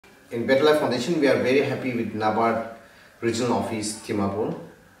In Better Life Foundation, we are very happy with NABARD Regional Office Timapur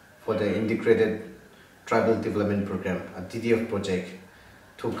for the Integrated Tribal Development Program, a TDF project,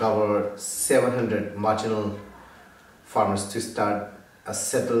 to cover 700 marginal farmers to start a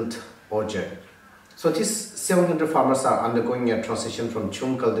settled orchard. So these 700 farmers are undergoing a transition from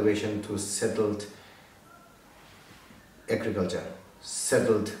Jhum cultivation to settled agriculture,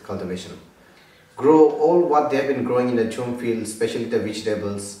 settled cultivation. Grow all what they have been growing in the Jhum field, especially the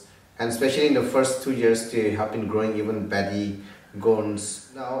vegetables, and especially in the first 2 years they have been growing even paddy,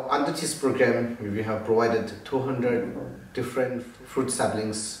 gourds. Now under this program we have provided 200 different fruit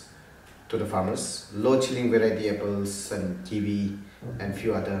saplings to the farmers, low chilling variety apples and kiwi and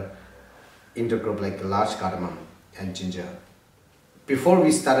few other intercrop like large cardamom and ginger. Before we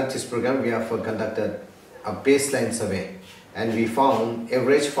started this program, we have conducted a baseline survey and we found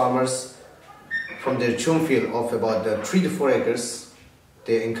average farmers from their Jhum field of about 3 to 4 acres,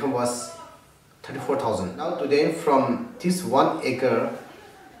 their income was 34,000. Now today from this 1 acre,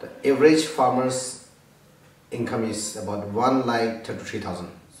 the average farmer's income is about 1,33,000.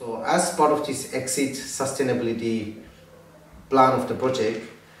 So as part of this exit sustainability plan of the project,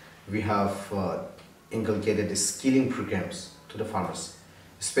 we have inculcated the skilling programs to the farmers,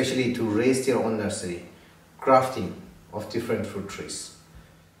 especially to raise their own nursery, crafting of different fruit trees.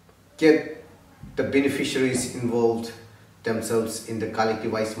 Get the beneficiaries involved themselves in the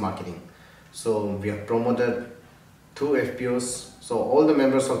collectivized marketing. So we have promoted 2 FPOs. So all the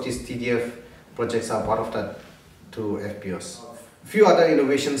members of these TDF projects are part of that 2 FPOs. Few other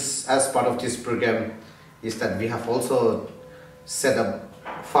innovations as part of this program is that we have also set up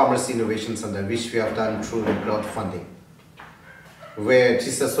Farmers Innovation Center, which we have done through the crowdfunding, where it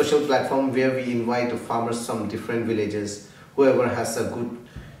is a social platform where we invite the farmers from different villages, whoever has a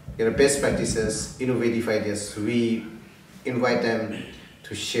good best practices, innovative ideas, we invite them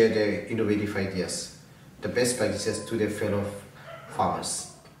to share their innovative ideas, the best practices to their fellow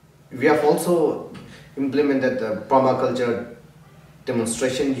farmers. We have also implemented the permaculture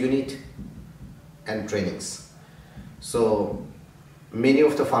demonstration unit and trainings. So many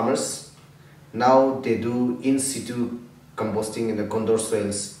of the farmers now they do in situ composting in the condor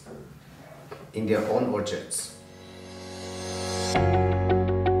soils in their own orchards.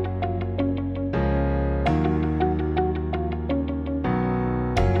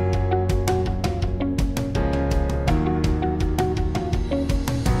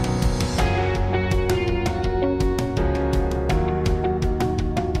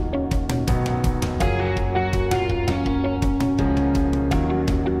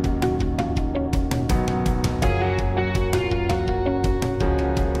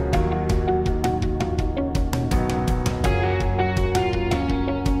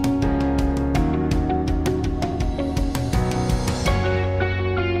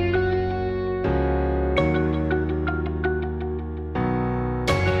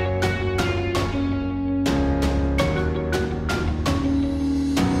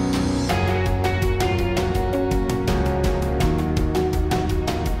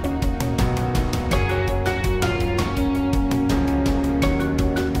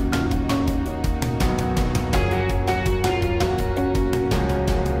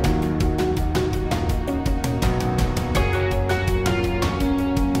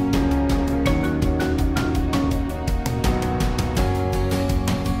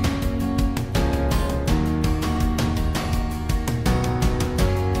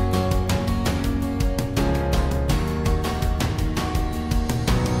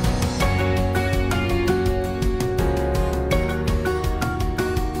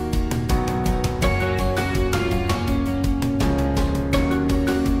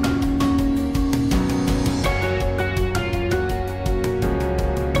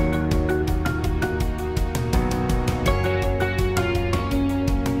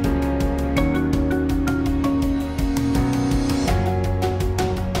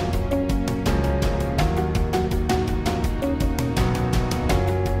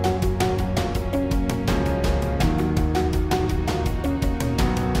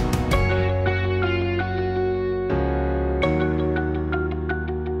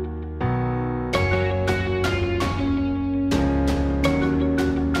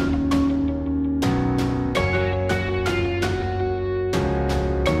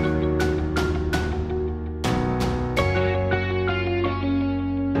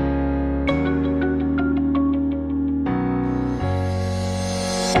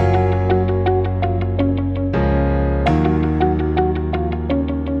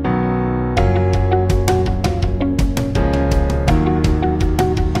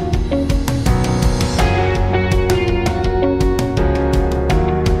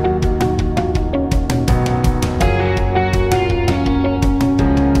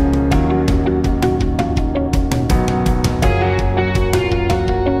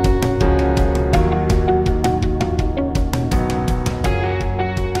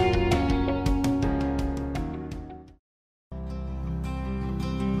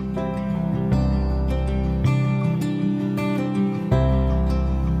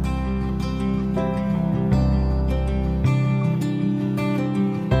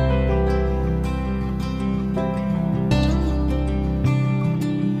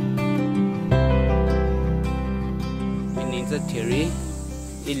 Sherry,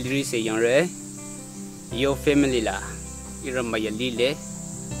 Ildri se yonre, your family la, Iramaya Lile,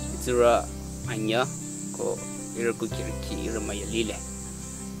 Zura Anya, ko Irakukiriki, Iramaya Lile.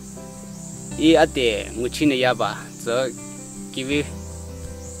 Ate Muchina Yaba, so give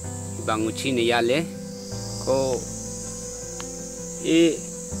Banguchina Yale, ko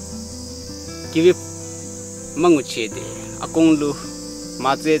give Manguchede, Akonglu,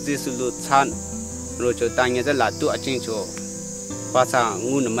 Maze Zulu Tan, Rojo Tanya the Latu Achincho, Pasa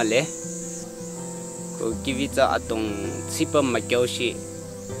Moon Male, ko give it a Atong Sipa Magoshi,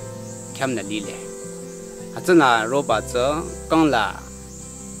 Kamna Lile. Atana robots, Gongla.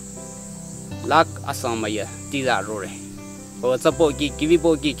 Lak Asamaya, Tila Rore. Or Zabogi,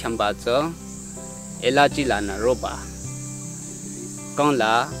 Givibogi Kambazo, Elajilana Roba.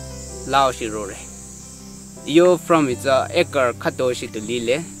 Gongla, Laoshi Rore. You from its acre Katoshi to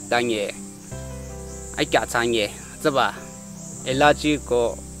Lile, Danye. I got Tanye, Zaba, Elaji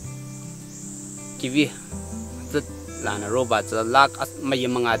go Givi the Lana Roba, the Lak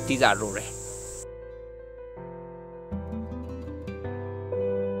Mayamanga Tila Rore.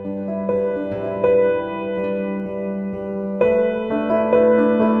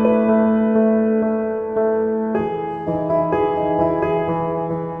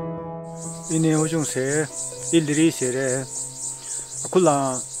 Ini hujung se Ildri se re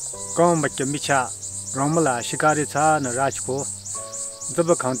akula kaum bakke micha ramala shikari cha na rajko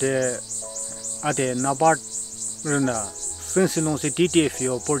zaba khante ade NABARD rena sensilong se TDF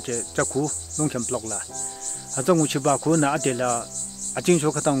yo porje chakhu Longkhim block la atang uchi ba khu na ade la aching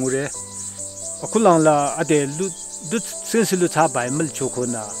cho khatang ure akulang la ade lu sensilu cha bai mil chokho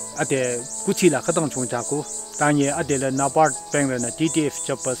na ade kuchi la khatang chung cha ko Tanya Adela NABARD Pengrana TDF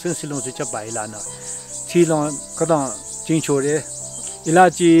Chapa Sensilon Chapa Ilana Chilon Kadang Chinchore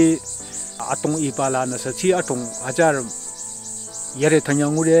Ilaji Atong Ipala Nasachi Atong Hajar Yere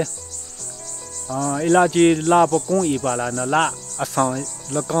Tanyangure Ilaji La Bokong Ipala na La Asan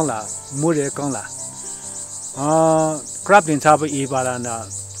La Kangla Mure Kangla Crabin Chapa Ipala na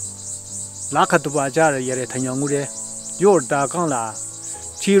La Katuba Jar Yere Tanyangure Yorda Kangla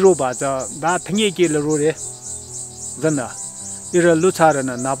Chiro Baza Da Tangi Lure Zana, ira luchara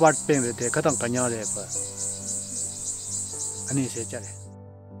na NABARD pengre te katang kanyang re pa ani se chare.